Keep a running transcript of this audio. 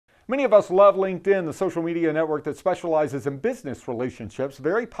Many of us love LinkedIn, the social media network that specializes in business relationships,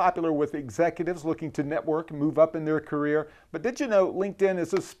 very popular with executives looking to network and move up in their career. But did you know LinkedIn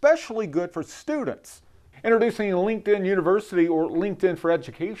is especially good for students? Introducing LinkedIn University, or LinkedIn for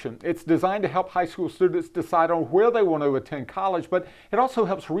Education. It's designed to help high school students decide on where they want to attend college, but it also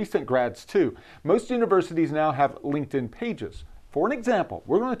helps recent grads too. Most universities now have LinkedIn pages. For an example,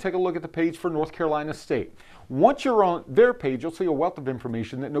 we're going to take a look at the page for North Carolina State. Once you're on their page, you'll see a wealth of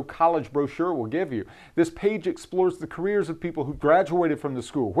information that no college brochure will give you. This page explores the careers of people who graduated from the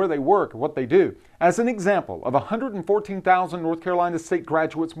school, where they work, what they do. As an example, of 114,000 North Carolina State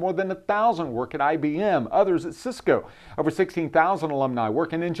graduates, more than 1,000 work at IBM, others at Cisco. Over 16,000 alumni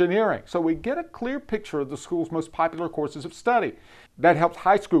work in engineering. So we get a clear picture of the school's most popular courses of study. That helps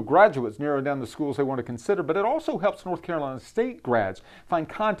high school graduates narrow down the schools they want to consider, but it also helps North Carolina State grads find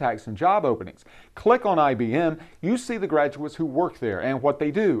contacts and job openings. Click on IBM, you see the graduates who work there and what they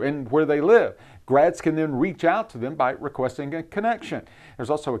do and where they live. Grads can then reach out to them by requesting a connection. There's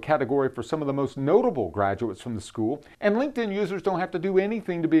also a category for some of the most notable graduates from the school, and LinkedIn users don't have to do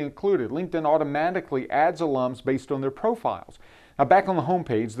anything to be included. LinkedIn automatically adds alums based on their profiles. Now, back on the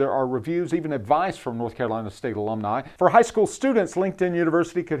homepage, there are reviews, even advice from North Carolina State alumni. For high school students, LinkedIn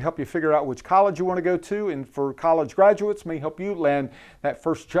University could help you figure out which college you want to go to, and for college graduates, may help you land that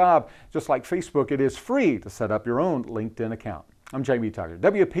first job. Just like Facebook, it is free to set up your own LinkedIn account. I'm Jamie Tucker,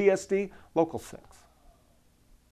 WPSD Local 6.